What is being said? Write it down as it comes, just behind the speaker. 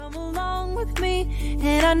me,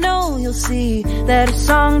 and I know you'll see that a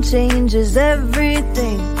song changes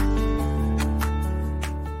everything.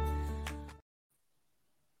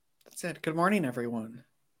 That's it. Good morning, everyone.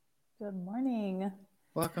 Good morning.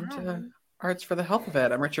 Welcome to Arts for the Health of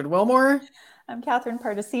It. I'm Richard Wilmore. I'm Catherine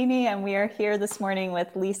Pardesini, and we are here this morning with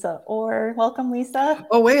Lisa Orr. Welcome, Lisa.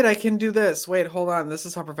 Oh, wait, I can do this. Wait, hold on. This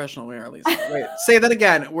is how professional we are, Lisa. Wait, say that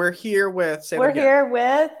again. We're here with,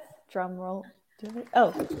 drum roll.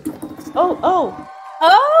 Oh,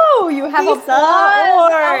 you have Lisa applause.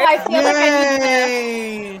 Orr. I feel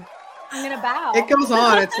Yay! like I'm going to bow. It goes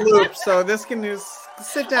on. It's looped. So this can just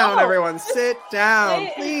sit down, everyone. Sit down,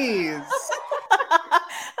 please. I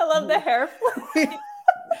love the hair flip.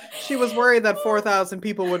 She was worried that 4,000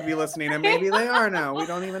 people would be listening, and maybe they are now. We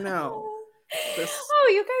don't even know. Oh,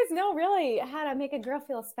 you guys know really how to make a girl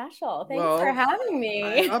feel special. Thanks for having me.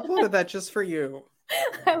 I uploaded that just for you.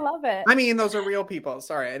 I love it. I mean, those are real people.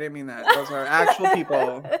 Sorry, I didn't mean that. Those are actual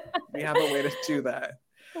people. We have a way to do that.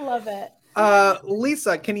 Love it.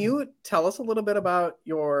 Lisa, can you tell us a little bit about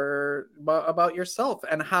yourself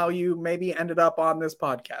and how you maybe ended up on this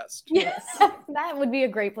podcast? Yes, that would be a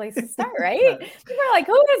great place to start, right? People are like,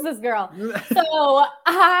 who is this girl? So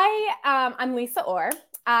I'm Lisa Orr.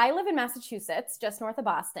 I live in Massachusetts, just north of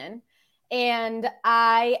Boston, and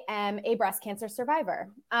I am a breast cancer survivor.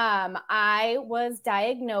 I was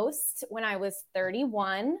diagnosed when I was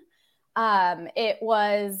 31. It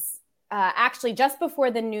was actually just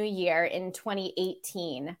before the new year in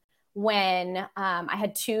 2018 when I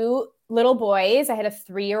had two little boys. I had a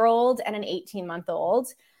 3-year-old and an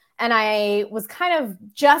 18-month-old. And I was kind of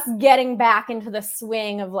just getting back into the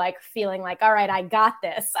swing of like feeling like, all right, I got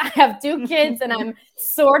this. I have 2 kids and I'm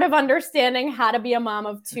sort of understanding how to be a mom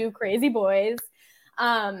of 2 crazy boys.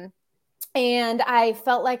 And I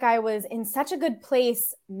felt like I was in such a good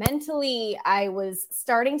place mentally. I was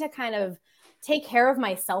starting to kind of take care of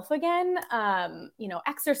myself again,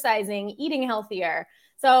 exercising, eating healthier.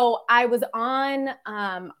 So I was on,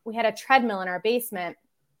 we had a treadmill in our basement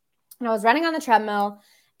and I was running on the treadmill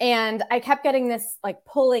and I kept getting this like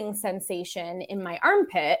pulling sensation in my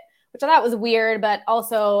armpit, which I thought was weird, but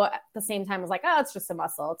also at the same time was like, oh, it's just a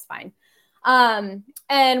muscle. It's fine.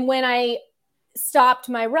 And when I stopped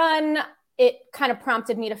my run, it kind of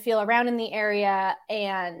prompted me to feel around in the area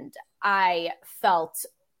and I felt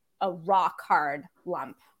a rock hard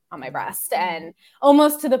lump on my breast and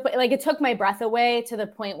almost to the point, like it took my breath away to the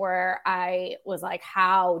point where I was like,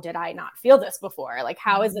 how did I not feel this before? Like,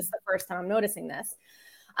 how is this the first time I'm noticing this?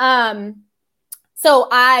 So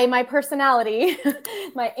my personality,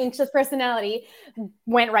 my anxious personality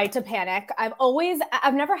went right to panic.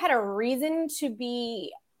 I've never had a reason to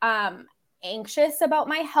be, anxious about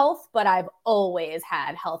my health, but I've always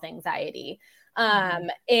had health anxiety.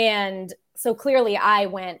 And so clearly I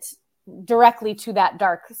went directly to that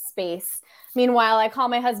dark space. Meanwhile, I call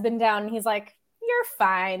my husband down and he's like, you're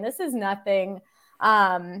fine. This is nothing.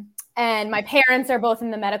 And my parents are both in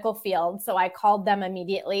the medical field. So I called them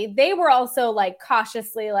immediately. They were also like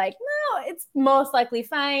cautiously like, no, it's most likely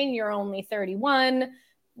fine. You're only 31.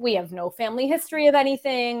 We have no family history of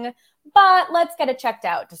anything, but let's get it checked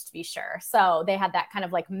out just to be sure. So they had that kind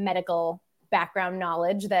of like medical background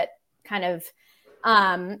knowledge that kind of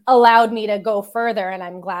allowed me to go further. And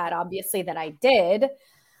I'm glad, obviously, that I did.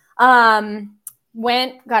 Got a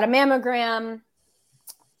mammogram.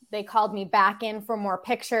 They called me back in for more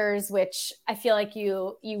pictures, which I feel like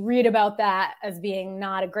you read about that as being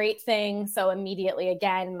not a great thing. So immediately,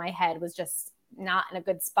 again, my head was just not in a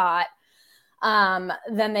good spot.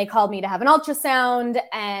 Then they called me to have an ultrasound.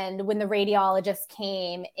 And when the radiologist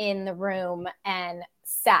came in the room and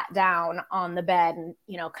sat down on the bed and,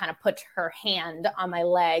 kind of put her hand on my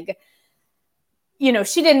leg,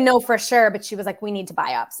 she didn't know for sure, but she was like, we need to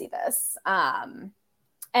biopsy this.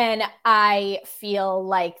 And I feel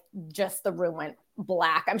like just the room went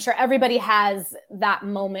black. I'm sure everybody has that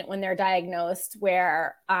moment when they're diagnosed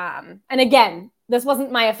where, and again, this wasn't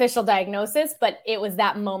my official diagnosis, but it was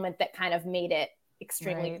that moment that kind of made it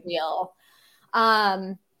extremely real.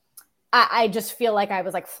 I just feel like I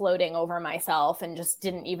was like floating over myself and just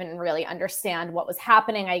didn't even really understand what was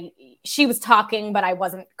happening. She was talking, but I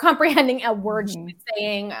wasn't comprehending a word she was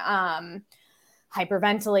saying,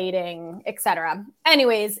 hyperventilating, etc.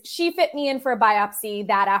 Anyways, she fit me in for a biopsy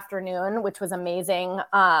that afternoon, which was amazing.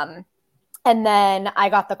 And then I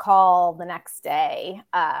got the call the next day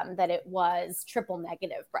that it was triple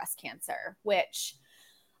negative breast cancer, which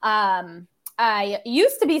I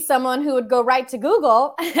used to be someone who would go right to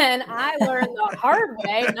Google, and I learned the hard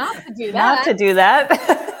way not to do that. Not to do that.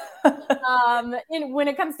 When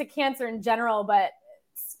it comes to cancer in general, but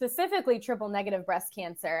specifically triple negative breast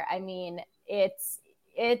cancer, I mean,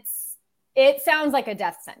 it sounds like a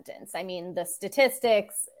death sentence. I mean, the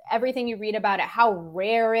statistics, everything you read about it, how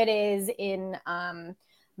rare it is in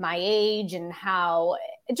my age, and how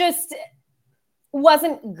it just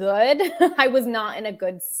wasn't good. I was not in a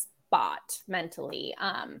good spot mentally.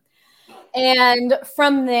 And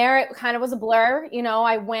from there, it kind of was a blur. You know,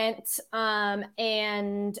 I went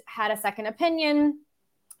and had a second opinion.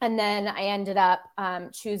 And then I ended up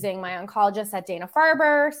choosing my oncologist at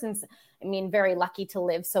Dana-Farber, since, I mean, very lucky to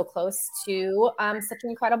live so close to such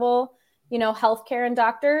incredible, you know, healthcare and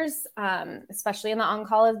doctors, especially in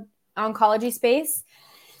the oncology space.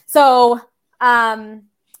 So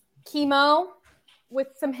chemo, with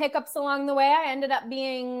some hiccups along the way, I ended up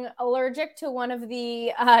being allergic to one of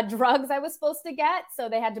the drugs I was supposed to get. So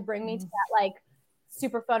they had to bring me to that like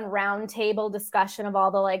super fun round table discussion of all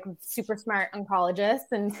the like super smart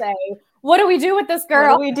oncologists and say, what do we do with this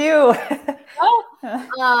girl? What do we do?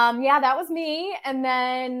 Yeah, that was me. And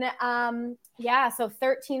then, so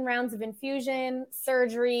 13 rounds of infusion,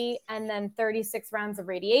 surgery, and then 36 rounds of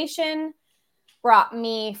radiation brought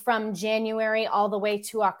me from January all the way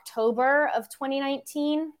to October of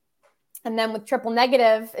 2019. And then with triple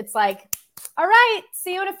negative, it's like, all right,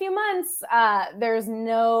 see you in a few months. There's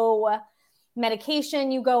no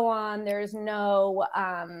medication you go on. There's no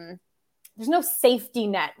safety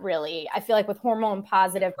net, really. I feel like with hormone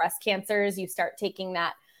positive breast cancers, you start taking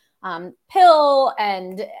that pill,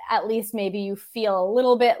 and at least maybe you feel a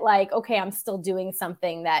little bit like, okay, I'm still doing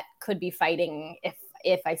something that could be fighting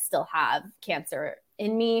if I still have cancer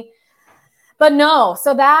in me. But no,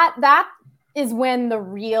 so that is when the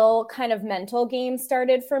real kind of mental game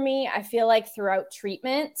started for me. I feel like throughout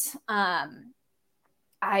treatment,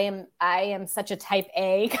 I am such a type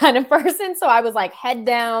A kind of person. So I was like head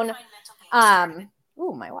down, my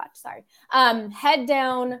watch, sorry. Head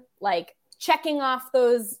down, like checking off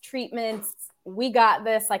those treatments. We got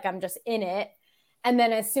this, like I'm just in it. And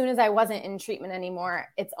then as soon as I wasn't in treatment anymore,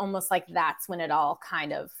 it's almost like that's when it all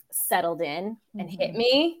kind of settled in and hit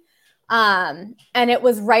me. And it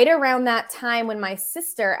was right around that time when my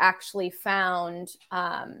sister actually found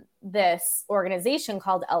this organization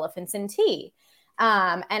called Elephants in Tea.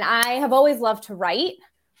 And I have always loved to write,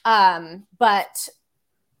 but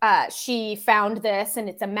she found this, and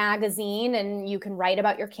it's a magazine, and you can write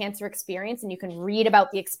about your cancer experience, and you can read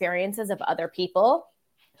about the experiences of other people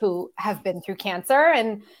who have been through cancer.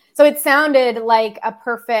 And so it sounded like a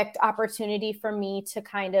perfect opportunity for me to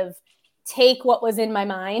kind of take what was in my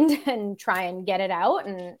mind and try and get it out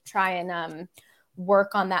and try and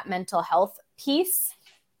work on that mental health piece.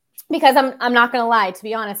 Because I'm not going to lie, to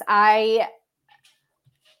be honest,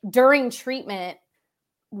 during treatment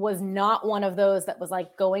was not one of those that was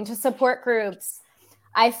like going to support groups.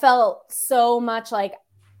 I felt so much like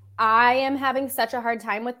I am having such a hard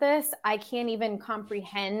time with this. I can't even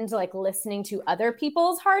comprehend like listening to other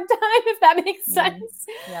people's hard time, if that makes sense.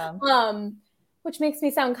 Yeah. Which makes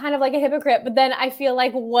me sound kind of like a hypocrite. But then I feel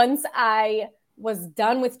like once I was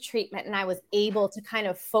done with treatment and I was able to kind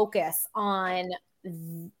of focus on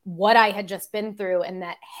what I had just been through, and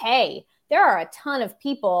that, hey, there are a ton of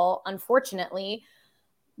people, unfortunately,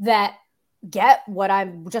 that get what I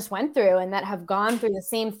just went through and that have gone through the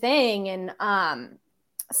same thing. And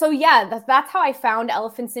so yeah, that's how I found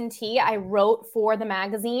Elephants in Tea. I wrote for the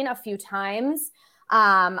magazine a few times.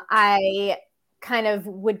 I kind of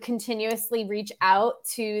would continuously reach out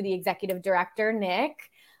to the executive director, Nick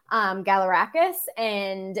Galarakis,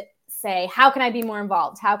 and say, how can I be more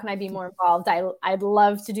involved? How can I be more involved? I'd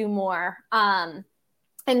love to do more.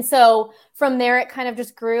 And so from there, it kind of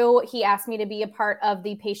just grew. He asked me to be a part of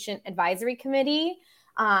the patient advisory committee.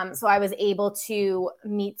 So I was able to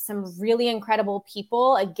meet some really incredible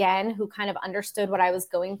people, again, who kind of understood what I was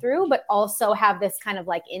going through, but also have this kind of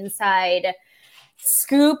like inside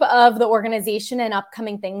scoop of the organization and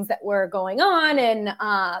upcoming things that were going on.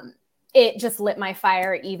 And it just lit my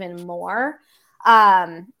fire even more.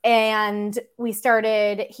 And we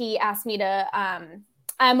started, he asked me to,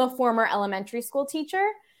 I'm a former elementary school teacher.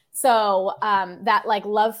 So that like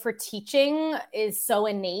love for teaching is so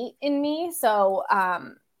innate in me. So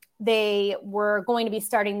they were going to be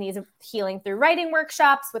starting these healing through writing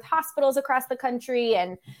workshops with hospitals across the country.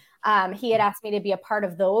 And he had asked me to be a part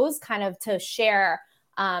of those, kind of to share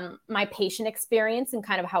my patient experience and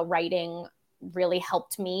kind of how writing really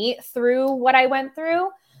helped me through what I went through.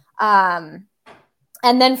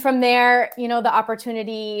 And then from there, you know, the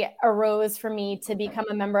opportunity arose for me to become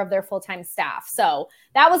a member of their full-time staff. So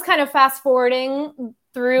that was kind of fast forwarding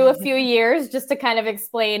through a few years just to kind of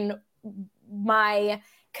explain my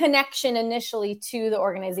connection initially to the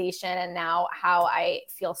organization, and now how I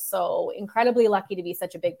feel so incredibly lucky to be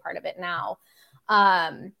such a big part of it now.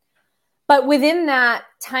 But within that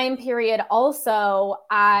time period also,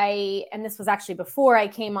 and this was actually before I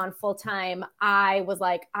came on full time, I was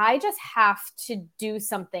like, I just have to do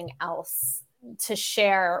something else to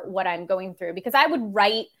share what I'm going through, because I would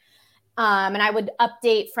write and I would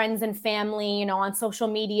update friends and family, on social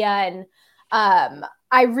media. And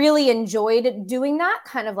I really enjoyed doing that,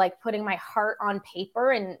 kind of like putting my heart on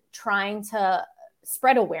paper and trying to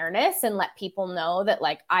spread awareness and let people know that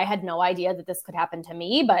like I had no idea that this could happen to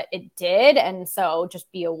me, but it did. And so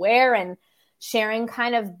just be aware and sharing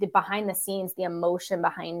kind of the behind the scenes, the emotion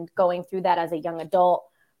behind going through that as a young adult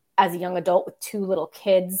with 2 little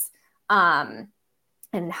kids,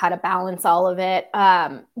 and how to balance all of it.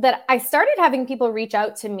 That I started having people reach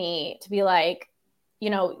out to me to be like,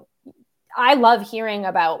 I love hearing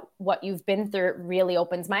about what you've been through. It really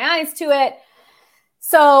opens my eyes to it.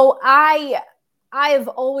 So I've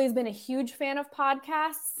always been a huge fan of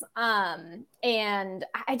podcasts. And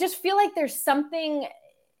I just feel like there's something,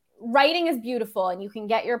 writing is beautiful and you can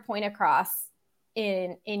get your point across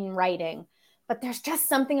in writing, but there's just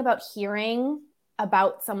something about hearing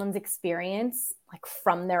about someone's experience, like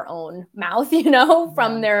from their own mouth,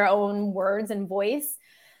 from their own words and voice.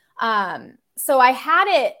 So I had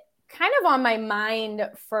it kind of on my mind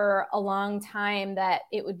for a long time that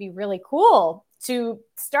it would be really cool to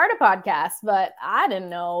start a podcast, but I didn't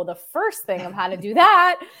know the first thing of how to do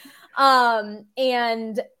that.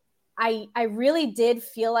 And I really did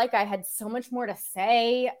feel like I had so much more to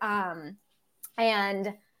say.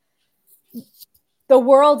 And the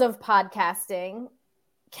world of podcasting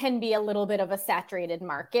can be a little bit of a saturated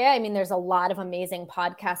market. I mean, there's a lot of amazing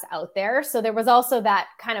podcasts out there. So there was also that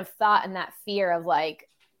kind of thought and that fear of like,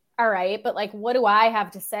 all right, but like, what do I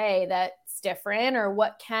have to say that's different, or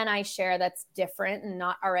what can I share that's different and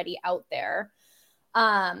not already out there?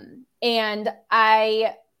 And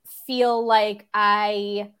I feel like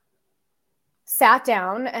I sat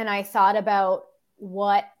down and I thought about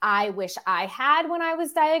what I wish I had when I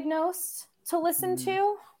was diagnosed to listen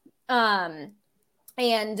to.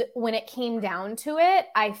 And when it came down to it,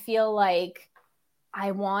 I feel like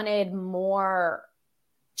I wanted more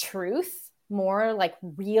truth, more like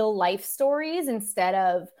real life stories, instead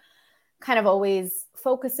of kind of always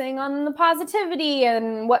focusing on the positivity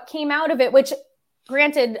and what came out of it, which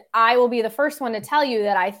granted, I will be the first one to tell you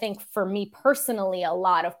that I think for me personally, a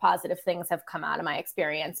lot of positive things have come out of my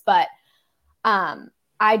experience. But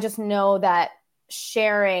I just know that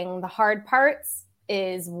sharing the hard parts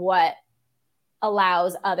is what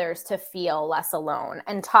allows others to feel less alone,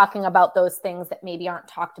 and talking about those things that maybe aren't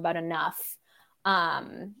talked about enough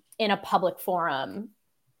in a public forum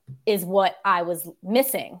is what I was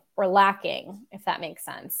missing or lacking, if that makes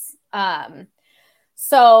sense.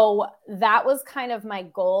 So that was kind of my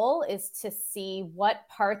goal, is to see what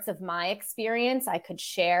parts of my experience I could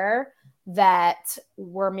share that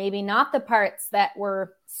were maybe not the parts that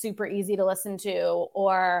were super easy to listen to,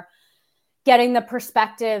 or getting the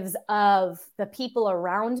perspectives of the people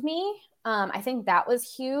around me. I think that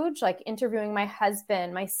was huge, like interviewing my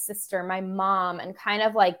husband, my sister, my mom, and kind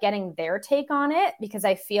of like getting their take on it, because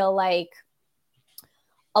I feel like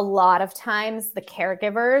a lot of times the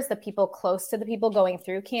caregivers, the people close to the people going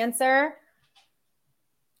through cancer,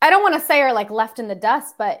 I don't want to say are like left in the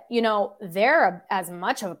dust, but they're as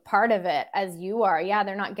much of a part of it as you are. Yeah,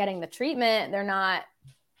 they're not getting the treatment,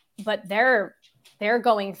 but they're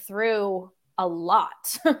going through a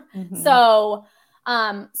lot. Mm-hmm. So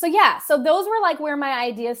those were like where my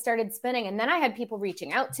ideas started spinning. And then I had people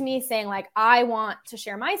reaching out to me saying like, I want to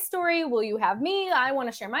share my story. Will you have me? I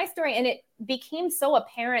want to share my story. And it became so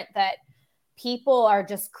apparent that people are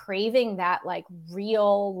just craving that like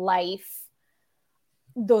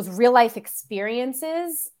those real life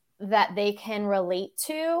experiences that they can relate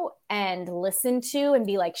to and listen to, and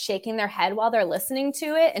be like shaking their head while they're listening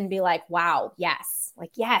to it and be like, wow, yes,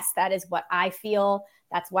 that is what I feel.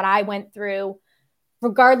 That's what I went through,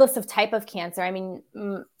 regardless of type of cancer. I mean,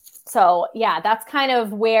 so yeah, that's kind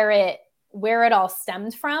of where it all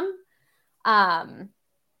stemmed from. And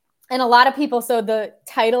a lot of people, so the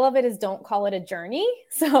title of it is Don't Call It a Journey.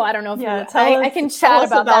 So I don't know if I can chat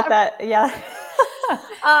about that. Yeah.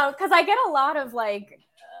 Cause I get a lot of like,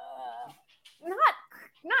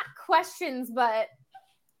 not questions, but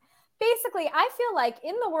basically I feel like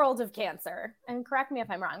in the world of cancer, and correct me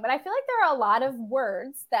if I'm wrong, but I feel like there are a lot of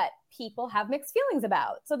words that people have mixed feelings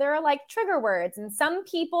about. So there are like trigger words, and some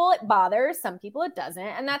people it bothers, some people it doesn't,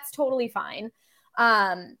 and that's totally fine.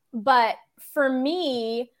 But for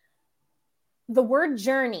me, the word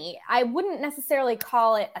journey, I wouldn't necessarily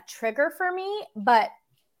call it a trigger for me, but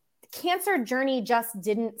cancer journey just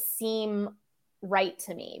didn't seem right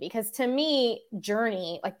to me, because to me,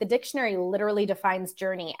 journey, like the dictionary literally defines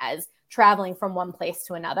journey as traveling from one place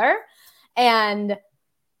to another. And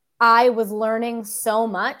I was learning so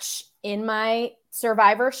much in my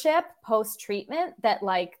survivorship post-treatment that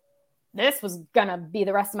like, this was gonna be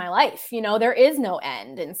the rest of my life. You know, there is no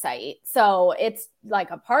end in sight. So it's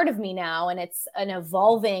like a part of me now, and it's an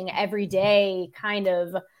evolving everyday kind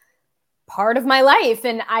of part of my life.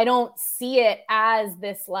 And I don't see it as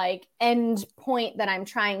this like end point that I'm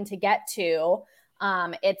trying to get to.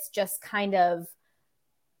 It's just kind of,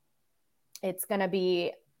 it's going to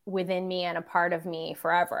be within me and a part of me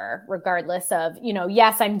forever, regardless of, you know,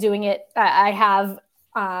 yes, I'm doing it.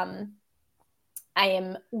 I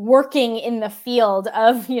am working in the field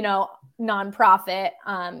of, you know, nonprofit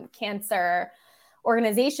cancer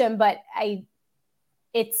organization, but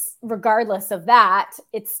it's regardless of that,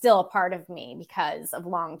 it's still a part of me because of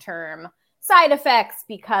long-term side effects,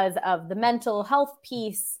 because of the mental health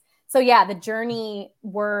piece. So yeah, the journey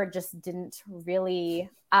word just didn't really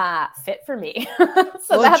fit for me. So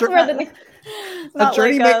well, that's where the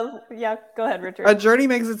journey. Yeah, go ahead, Richard. A journey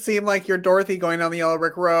makes it seem like you're Dorothy going down the Yellow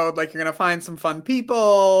Brick Road, like you're gonna find some fun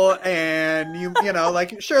people, and you know,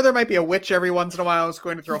 like sure there might be a witch every once in a while who's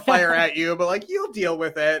going to throw fire at you, but like you'll deal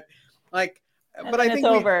with it. Like, but I think it's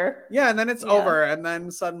over. Yeah, and then it's over, and then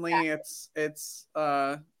suddenly it's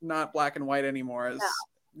not black and white anymore. As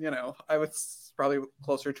you know, I would probably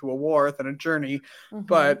closer to a war than a journey,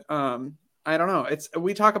 but I don't know.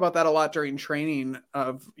 We talk about that a lot during training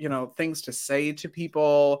of, you know, things to say to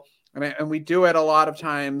people. And we do it a lot of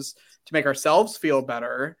times to make ourselves feel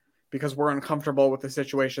better because we're uncomfortable with the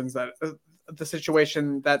situation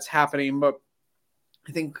that's happening. But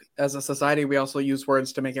I think as a society, we also use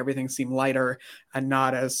words to make everything seem lighter and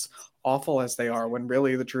not as awful as they are, when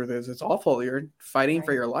really the truth is it's awful. You're fighting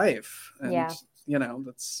for your life. And, you know,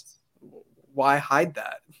 that's why hide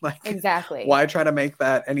that? Like, exactly. Why try to make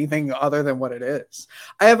that anything other than what it is?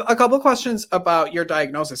 I have a couple of questions about your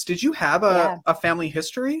diagnosis. Did you have a family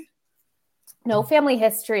history? No family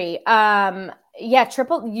history. So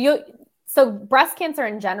breast cancer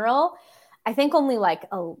in general, I think only like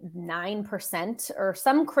 9% or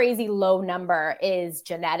some crazy low number is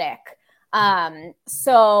genetic.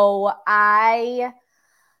 So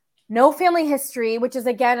no family history, which is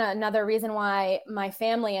again another reason why my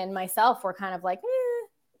family and myself were kind of like,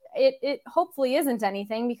 it hopefully isn't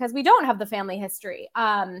anything, because we don't have the family history.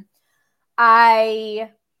 I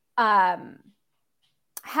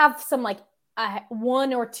have some like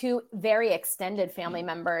one or two very extended family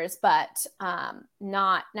members, but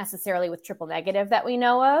not necessarily with triple negative that we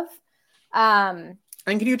know of.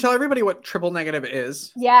 And can you tell everybody what triple negative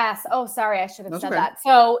is? Yes. Oh, sorry. I should have said that.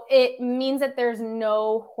 So it means that there's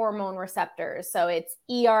no hormone receptors. So it's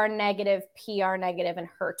ER negative, PR negative, and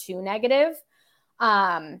HER2 negative.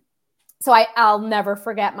 So I'll never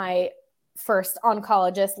forget my first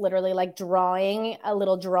oncologist literally like drawing a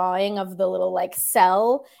little drawing of the little like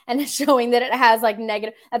cell and showing that it has like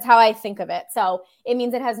negative. That's how I think of it. So it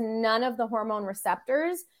means it has none of the hormone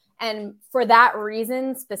receptors. And for that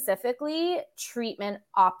reason specifically, treatment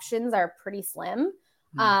options are pretty slim.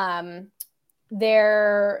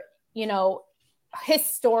 They're, you know,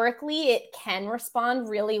 historically it can respond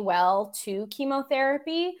really well to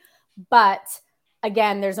chemotherapy, but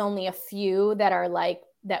again, there's only a few that are like,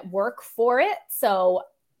 that work for it. So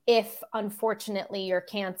if unfortunately your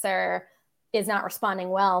cancer is not responding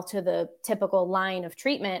well to the typical line of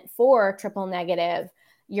treatment for triple negative,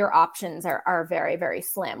 your options are very, very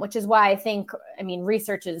slim, which is why I think, I mean,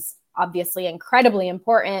 research is obviously incredibly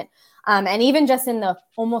important. And even just in the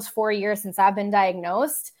almost 4 years since I've been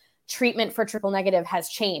diagnosed, treatment for triple negative has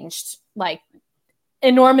changed like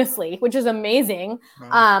enormously, which is amazing.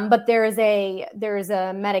 Wow. But there's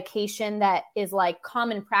a medication that is like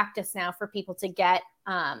common practice now for people to get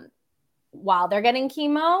while they're getting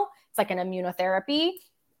chemo. It's like an immunotherapy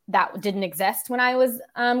that didn't exist when I was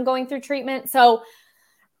going through treatment. So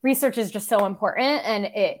research is just so important, and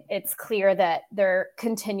it's clear that they're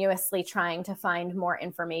continuously trying to find more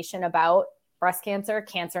information about breast cancer,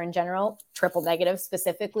 cancer in general, triple negative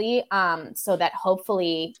specifically, so that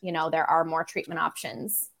hopefully, you know, there are more treatment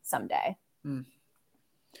options someday.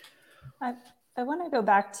 I want to go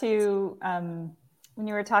back to when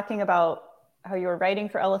you were talking about how you were writing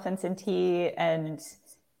for Elephants in Tea, and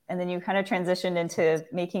then you kind of transitioned into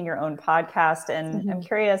making your own podcast. And I'm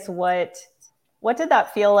curious, what did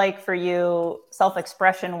that feel like for you,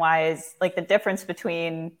 self-expression wise, like the difference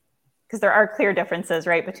between because there are clear differences,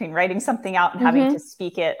 right, between writing something out and having to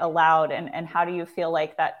speak it aloud. And how do you feel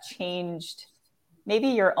like that changed maybe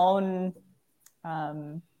your own, I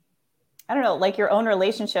don't know, like your own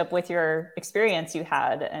relationship with your experience you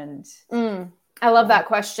had? And I love that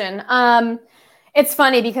question. It's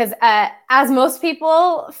funny because as most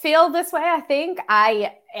people feel this way, I think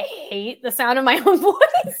I hate the sound of my own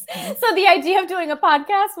voice. So the idea of doing a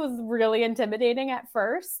podcast was really intimidating at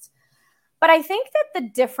first. But I think that the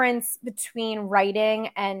difference between writing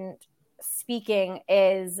and speaking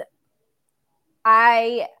is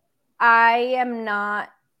I am not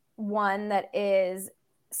one that is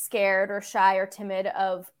scared or shy or timid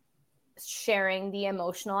of sharing the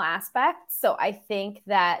emotional aspect. So I think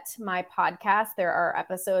that my podcast, there are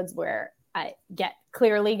episodes where I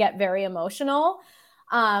clearly get very emotional.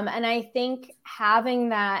 And I think having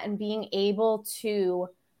that and being able to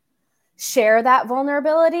share that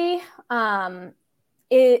vulnerability,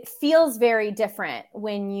 it feels very different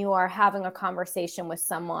when you are having a conversation with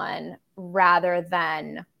someone rather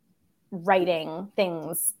than writing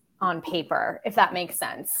things on paper, if that makes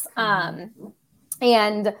sense.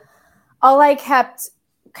 And all I kept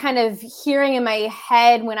kind of hearing in my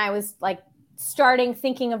head when I was like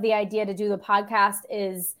thinking of the idea to do the podcast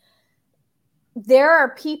is there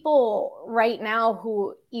are people right now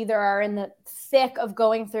who either are in the thick of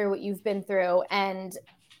going through what you've been through, and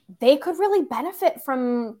they could really benefit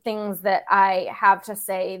from things that I have to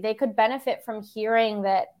say. They could benefit from hearing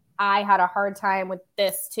that I had a hard time with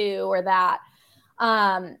this too, or that.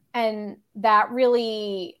 And that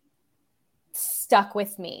really stuck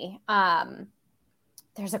with me.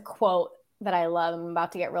 There's a quote that I love. I'm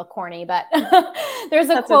about to get real corny, but there's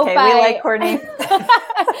a quote by we like corny.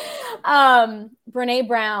 Brene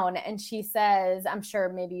Brown, and she says, I'm sure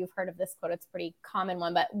maybe you've heard of this quote, it's a pretty common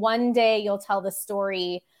one, but one day you'll tell the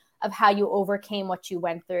story of how you overcame what you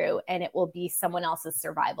went through, and it will be someone else's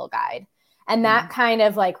survival guide. And that kind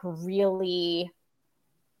of like really,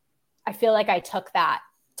 I feel like I took that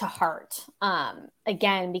to heart,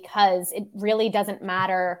 again, because it really doesn't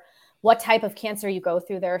matter what type of cancer you go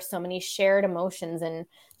through. There are so many shared emotions and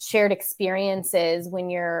shared experiences when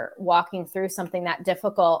you're walking through something that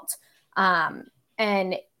difficult.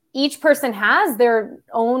 And each person has their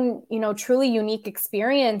own, truly unique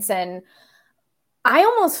experience. And I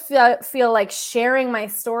almost feel like sharing my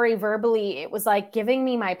story verbally, it was like giving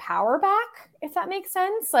me my power back, if that makes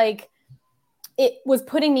sense. Like it was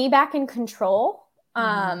putting me back in control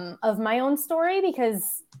of my own story,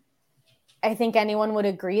 because I think anyone would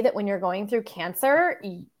agree that when you're going through cancer,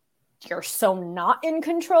 you're so not in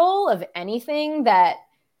control of anything, that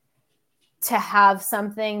to have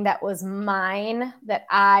something that was mine, that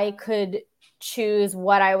I could choose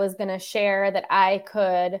what I was going to share, that I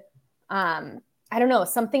could, I don't know,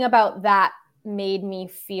 something about that made me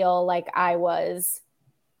feel like I was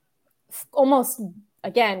almost,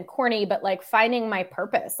 again, corny, but like finding my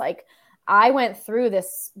purpose. Like I went through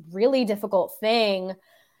this really difficult thing,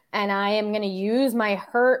 and I am going to use my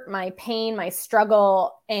hurt, my pain, my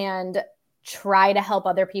struggle, and try to help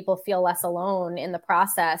other people feel less alone in the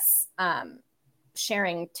process,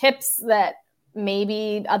 sharing tips that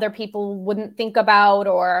maybe other people wouldn't think about,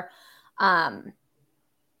 or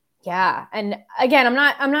yeah. And again,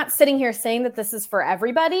 I'm not sitting here saying that this is for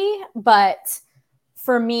everybody, but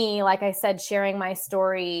for me, like I said, sharing my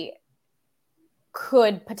story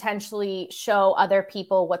could potentially show other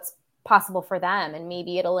people what's possible for them, and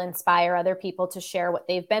maybe it'll inspire other people to share what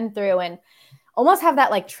they've been through and almost have that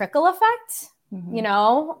like trickle effect,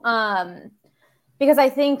 because I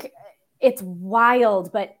think it's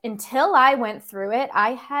wild, but until I went through it,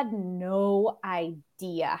 I had no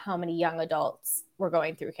idea how many young adults were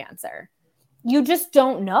going through cancer. You just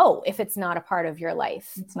don't know if it's not a part of your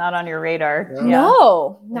life. It's not on your radar. Yeah.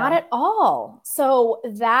 No, not at all. So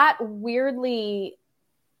that weirdly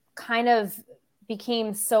kind of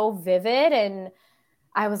became so vivid, and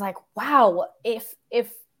I was like, wow, if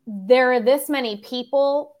there are this many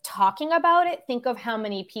people talking about it, think of how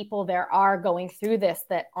many people there are going through this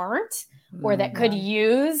that aren't, or that could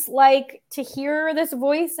use like to hear this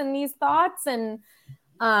voice and these thoughts. And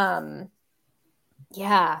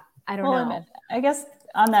yeah, I don't know. I guess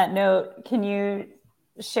on that note, can you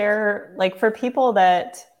share, like, for people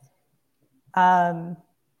that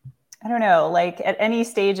I don't know, like at any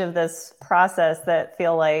stage of this process that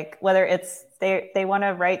feel like, whether it's they want to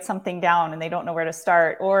write something down and they don't know where to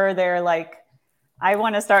start, or they're like, I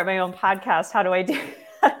want to start my own podcast. How do I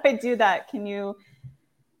do that? Can you,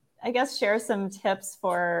 I guess, share some tips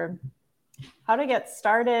for how to get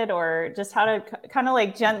started, or just how to kind of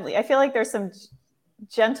like gently, I feel like there's some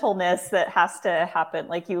gentleness that has to happen.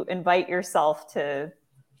 Like you invite yourself to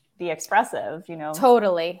be expressive,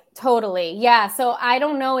 Totally. Yeah. So I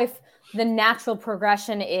don't know if the natural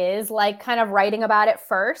progression is like kind of writing about it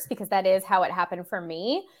first, because that is how it happened for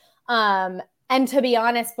me. And to be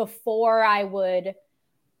honest, before I would,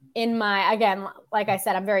 again, like I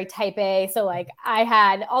said, I'm very type A. So like I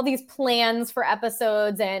had all these plans for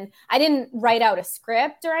episodes, and I didn't write out a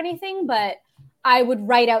script or anything, but I would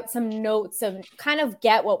write out some notes and kind of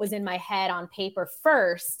get what was in my head on paper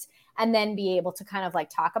first, and then be able to kind of like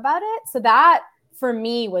talk about it. So that for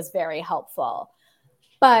me was very helpful.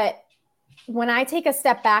 But when I take a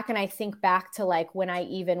step back and I think back to like when I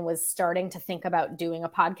even was starting to think about doing a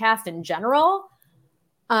podcast in general,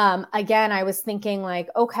 again, I was thinking like,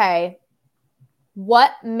 okay,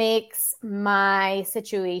 what makes my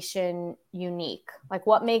situation unique? Like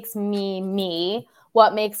what makes me me?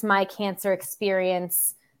 What makes my cancer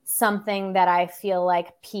experience something that I feel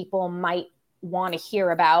like people might want to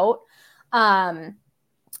hear about?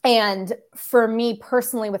 And for me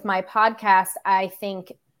personally with my podcast, I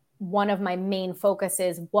think one of my main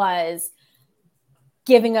focuses was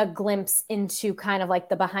giving a glimpse into kind of like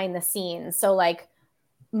the behind the scenes. So like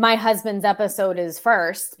my husband's episode is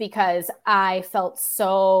first because I felt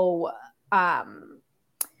so,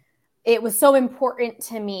 it was so important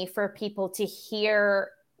to me for people to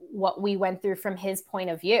hear what we went through from his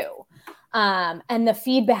point of view. And the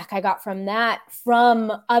feedback I got from that,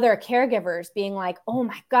 from other caregivers being like, oh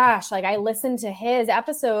my gosh, like I listened to his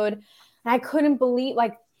episode and I couldn't believe,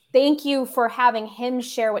 like, thank you for having him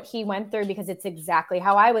share what he went through, because it's exactly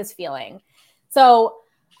how I was feeling. So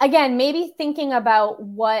again, maybe thinking about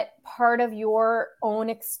what part of your own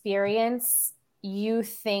experience you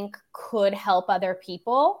think could help other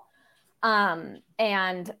people,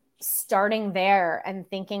 and starting there and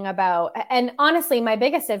thinking about, and honestly, my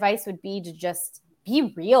biggest advice would be to just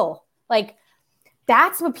be real. Like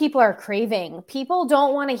that's what people are craving. People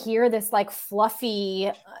don't want to hear this like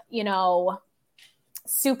fluffy,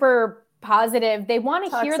 super positive. They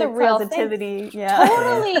want to hear the real positivity. Thing. Yeah.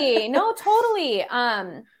 Totally. No, totally.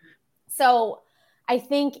 So I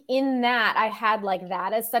think in that I had like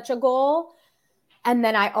that as such a goal. And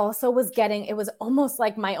then I also was it was almost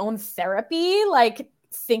like my own therapy, like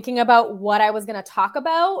thinking about what I was going to talk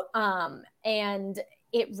about. And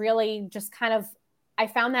it really just kind of, I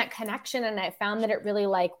found that connection, and I found that it really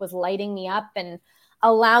like was lighting me up and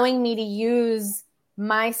allowing me to use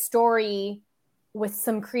my story with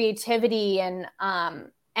some creativity, and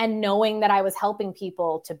knowing that I was helping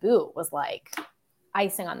people to boot was like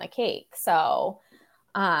icing on the cake. So,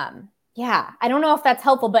 yeah, I don't know if that's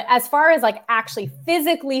helpful, but as far as like actually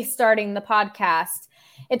physically starting the podcast,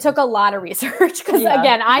 it took a lot of research because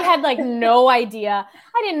again, I had like no idea.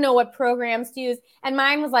 I didn't know what programs to use. And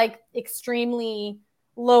mine was like extremely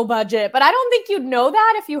low budget, but I don't think you'd know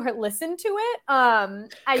that if you had listened to it.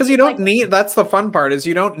 Because you don't need, that's the fun part, is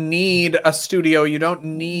you don't need a studio. You don't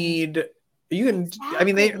need, you can, exactly. I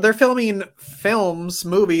mean, they're filming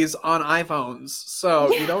movies on iPhones.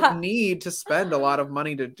 So you don't need to spend a lot of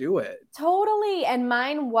money to do it. Totally. And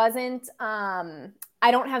mine wasn't, I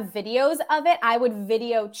don't have videos of it. I would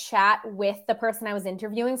video chat with the person I was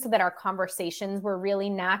interviewing so that our conversations were really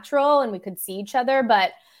natural and we could see each other.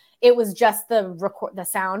 But it was just the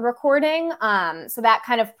sound recording. So that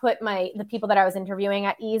kind of put the people that I was interviewing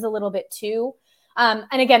at ease a little bit too. And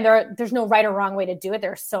again, there's no right or wrong way to do it.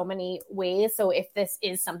 There are so many ways. So if this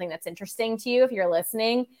is something that's interesting to you, if you're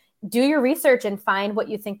listening, do your research and find what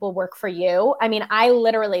you think will work for you. I mean, I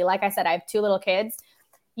literally, like I said, I have 2 little kids.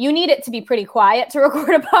 You need it to be pretty quiet to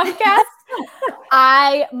record a podcast.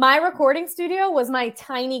 My recording studio was my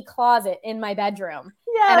tiny closet in my bedroom.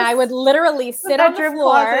 Yes. And I would literally sit on the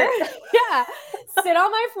floor. Sit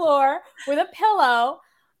on my floor with a pillow.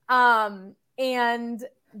 And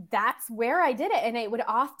that's where I did it. And it would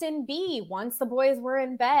often be once the boys were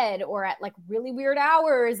in bed or at like really weird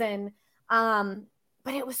hours. And,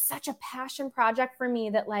 but it was such a passion project for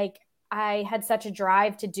me that like, I had such a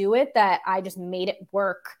drive to do it that I just made it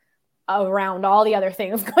work around all the other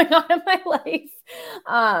things going on in my life.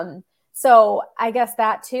 So I guess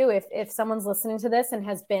that too, if someone's listening to this and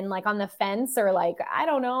has been like on the fence or like, I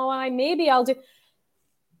don't know, maybe I'll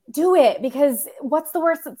do it, because what's the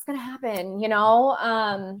worst that's going to happen?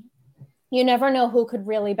 You never know who could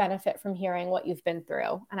really benefit from hearing what you've been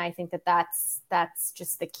through. And I think that's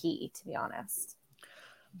just the key, to be honest.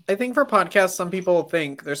 I think for podcasts, some people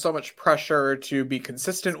think there's so much pressure to be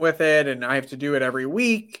consistent with it, and I have to do it every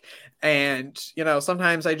week. And,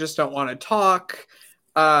 sometimes I just don't want to talk.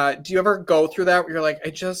 Do you ever go through that where you're like,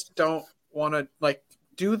 I just don't want to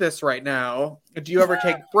do this right now? Do you ever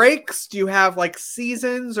take breaks? Do you have like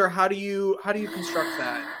seasons, or how do you construct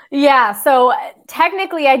that? Yeah, so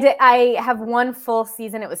technically I have one full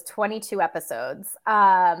season. It was 22 episodes.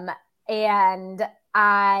 And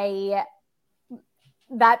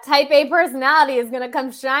that type A personality is going to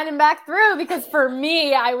come shining back through, because for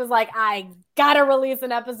me, I was like, I got to release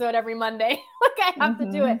an episode every Monday. Like I have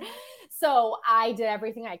to do it. So I did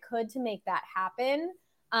everything I could to make that happen.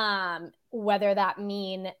 Whether that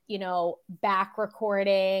mean, back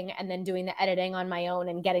recording and then doing the editing on my own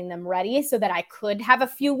and getting them ready so that I could have a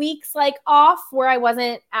few weeks like off where I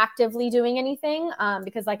wasn't actively doing anything.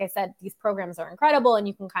 Because like I said, these programs are incredible and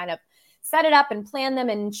you can kind of set it up and plan them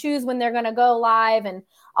and choose when they're going to go live and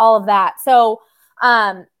all of that. So,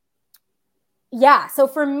 so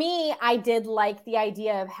for me, I did like the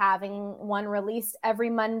idea of having one released every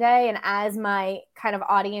Monday. And as my kind of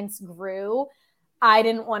audience grew, I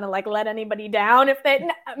didn't want to like let anybody down.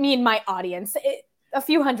 My audience, a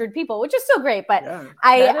few hundred people, which is still great, but Yeah.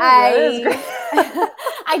 I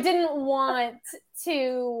didn't want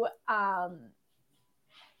to, I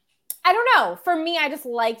don't know. For me, I just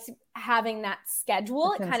liked having that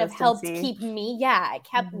schedule. It kind of helped keep me. Yeah, it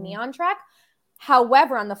kept me on track.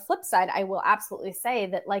 However, on the flip side, I will absolutely say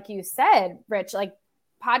that, like you said, Rich, like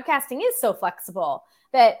podcasting is so flexible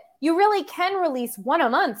that you really can release one a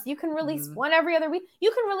month. You can release one every other week.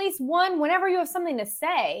 You can release one whenever you have something to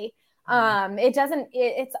say.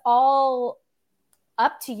 It's all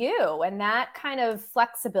up to you. And that kind of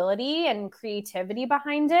flexibility and creativity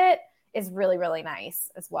behind it is really, really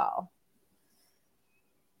nice as well.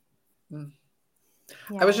 Yeah.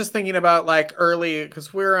 I was just thinking about like early,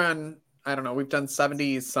 because we're on, I don't know, we've done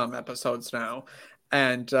 70 some episodes now.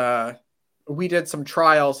 And we did some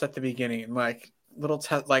trials at the beginning, like little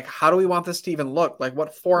test, like how do we want this to even look? Like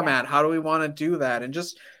what format? How do we want to do that? And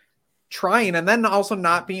just trying, and then also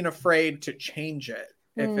not being afraid to change it.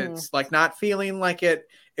 If it's like not feeling like it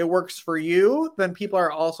works for you, then people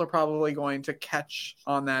are also probably going to catch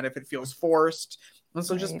on that if it feels forced. And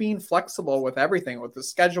so just being flexible with everything, with the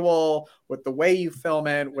schedule, with the way you film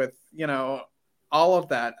it, with, all of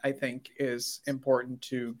that, I think is important,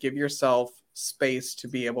 to give yourself space to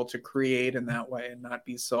be able to create in that way and not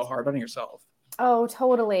be so hard on yourself. Oh,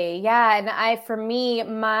 totally. Yeah. And for me,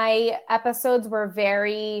 my episodes were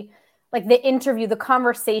very like the interview, the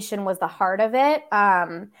conversation was the heart of it.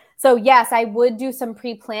 So yes, I would do some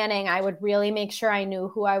pre-planning. I would really make sure I knew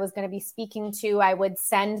who I was going to be speaking to. I would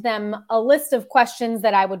send them a list of questions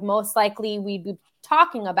that I would most likely we'd be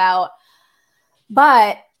talking about.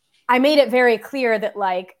 But I made it very clear that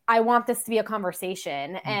like, I want this to be a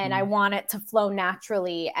conversation and I want it to flow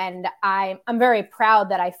naturally. And I'm very proud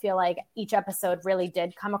that I feel like each episode really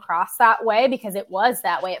did come across that way, because it was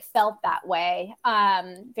that way. It felt that way.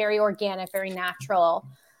 Very organic, very natural.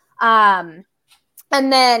 And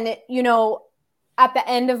then, at the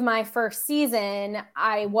end of my first season,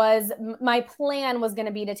 my plan was going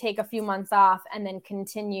to be to take a few months off and then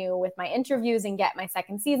continue with my interviews and get my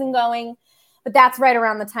second season going. But that's right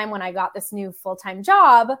around the time when I got this new full-time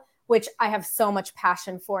job, which I have so much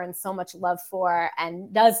passion for and so much love for,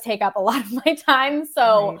 and does take up a lot of my time.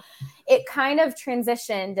 So it kind of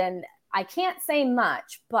transitioned, and I can't say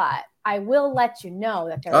much, but I will let you know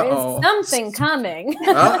that there is something coming.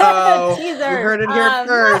 Uh-oh. Teaser. You heard it here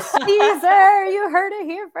first. Teaser. You heard it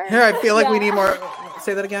here first. Here, I feel like we need more.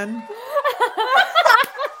 Say that again.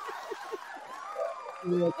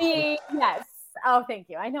 Yes. Oh, thank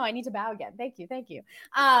you. I know I need to bow again. Thank you.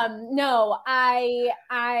 No,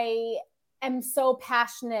 I am so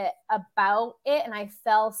passionate about it, and I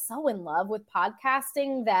fell so in love with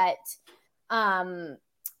podcasting that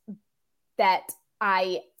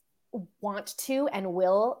I want to and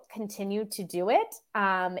will continue to do it.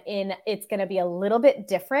 It's going to be a little bit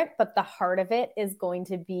different, but the heart of it is going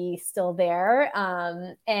to be still there.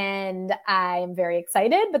 And I'm very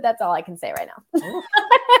excited, but that's all I can say right now.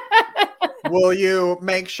 Will you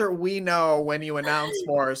make sure we know when you announce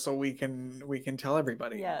more so we can tell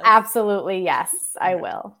everybody? Yes. Absolutely. Yes, I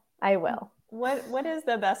will. What is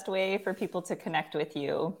the best way for people to connect with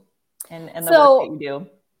you and the work that you do?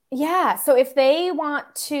 Yeah. So if they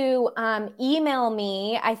want to email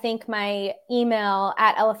me, I think my email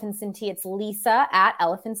at Elephants and Tea, it's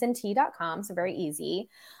lisa@elephantsandtea.com. So very easy.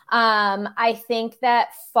 I think that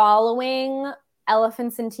following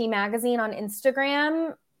Elephants and Tea magazine on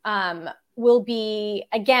Instagram will be,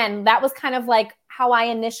 again, that was kind of like how I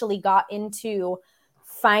initially got into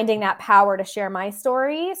finding that power to share my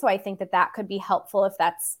story. So I think that could be helpful if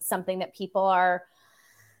that's something that people are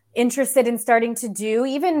interested in starting to do,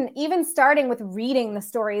 even starting with reading the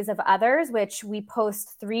stories of others, which we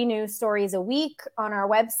post 3 new stories a week on our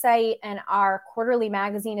website, and our quarterly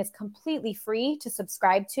magazine is completely free to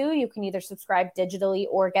subscribe to. You can either subscribe digitally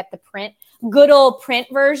or get the good old print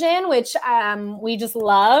version, which we just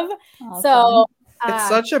love. Awesome. So it's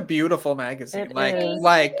such a beautiful magazine.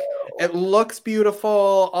 Like it looks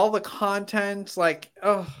beautiful. All the content,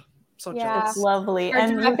 it's lovely.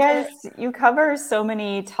 And you cover so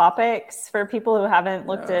many topics for people who haven't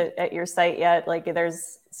looked at your site yet. Like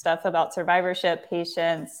there's stuff about survivorship,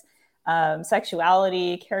 patients,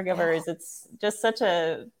 sexuality, caregivers. It's just such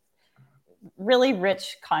a really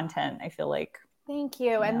rich content, I feel like. Thank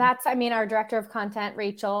you. Yeah. And that's, our director of content,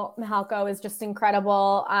 Rachel Mihalko, is just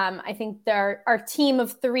incredible. I think our team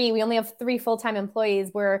of 3, we only have 3 full-time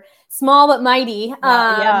employees. We're small but mighty.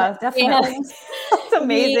 Yeah, definitely. That's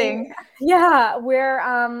amazing.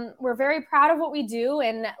 We're very proud of what we do.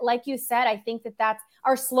 And like you said, I think that's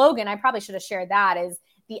our slogan. I probably should have shared that, is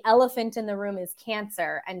the elephant in the room is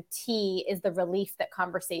cancer and tea is the relief that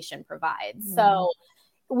conversation provides. Mm-hmm. So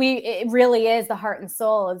it really is the heart and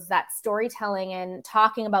soul, is that storytelling and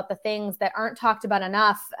talking about the things that aren't talked about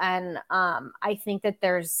enough. And I think that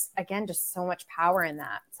there's, again, just so much power in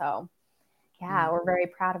that. So we're very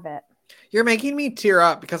proud of it. You're making me tear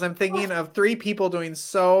up because I'm thinking of 3 people doing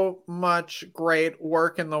so much great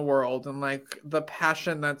work in the world, and like the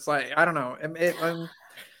passion that's like, I don't know. I'm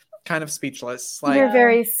kind of speechless. You're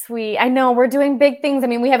very sweet. I know we're doing big things.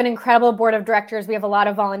 We have an incredible board of directors. We have a lot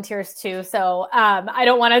of volunteers too. So I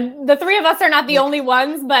don't want to, the 3 of us are not the only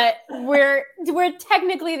ones, but we're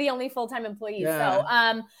technically the only full-time employees.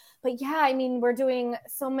 Yeah. So, we're doing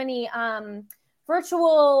so many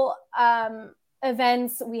virtual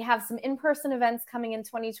events. We have some in-person events coming in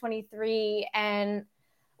 2023, and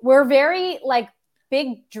we're very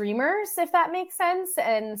big dreamers, if that makes sense.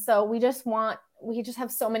 And so we just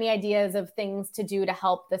have so many ideas of things to do to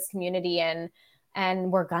help this community, and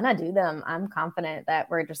we're gonna do them. I'm confident that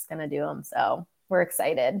we're just gonna do them. So we're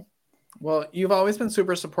excited. Well, you've always been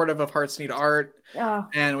super supportive of Hearts Need Art,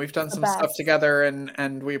 and we've done some stuff together,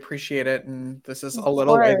 and we appreciate it. And this is a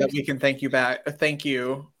little way that we can thank you back. Thank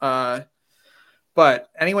you. But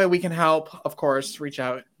anyway, we can help, of course, reach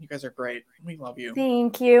out. You guys are great. We love you.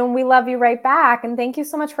 Thank you. And we love you right back. And thank you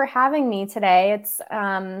so much for having me today. It's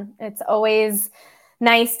always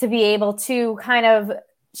nice to be able to kind of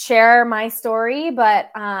share my story,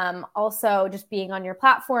 but also just being on your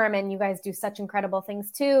platform, and you guys do such incredible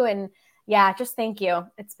things too. And just thank you.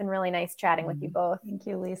 It's been really nice chatting with you both. Thank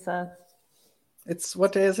you, Lisa.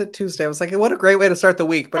 What day is it? Tuesday. I was like, what a great way to start the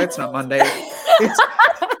week, but it's not Monday. It's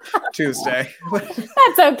Tuesday.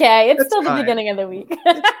 That's okay. It's still fine. The beginning of the week.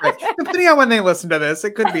 Right. Depending on when they listen to this,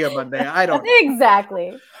 it could be a Monday. I don't know.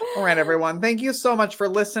 Exactly. All right, everyone. Thank you so much for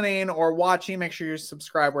listening or watching. Make sure you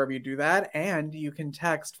subscribe wherever you do that. And you can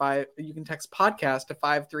text podcast to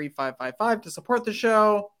 53555 to support the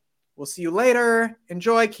show. We'll see you later.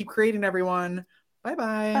 Enjoy. Keep creating, everyone.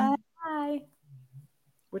 Bye-bye. Bye.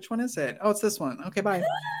 Which one is it? Oh, it's this one. Okay, bye.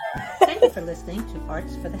 Thank you for listening to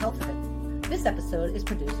Arts for the Health of It. This episode is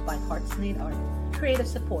produced by Hearts Need Art, creative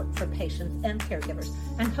support for patients and caregivers,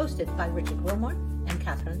 and hosted by Richard Wilmore and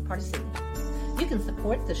Catherine Pardesini. You can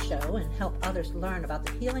support the show and help others learn about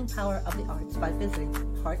the healing power of the arts by visiting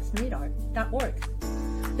heartsneedart.org.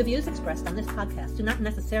 The views expressed on this podcast do not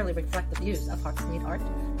necessarily reflect the views of Hearts Need Art,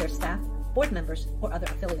 their staff, board members, or other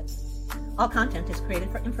affiliates. All content is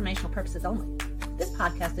created for informational purposes only. This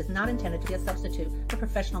podcast is not intended to be a substitute for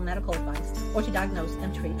professional medical advice or to diagnose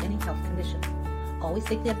and treat any health condition. Always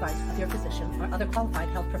seek the advice of your physician or other qualified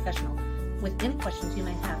health professional with any questions you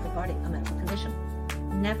may have regarding a medical condition.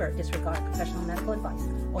 Never disregard professional medical advice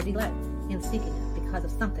or delay in seeking it because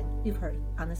of something you've heard on this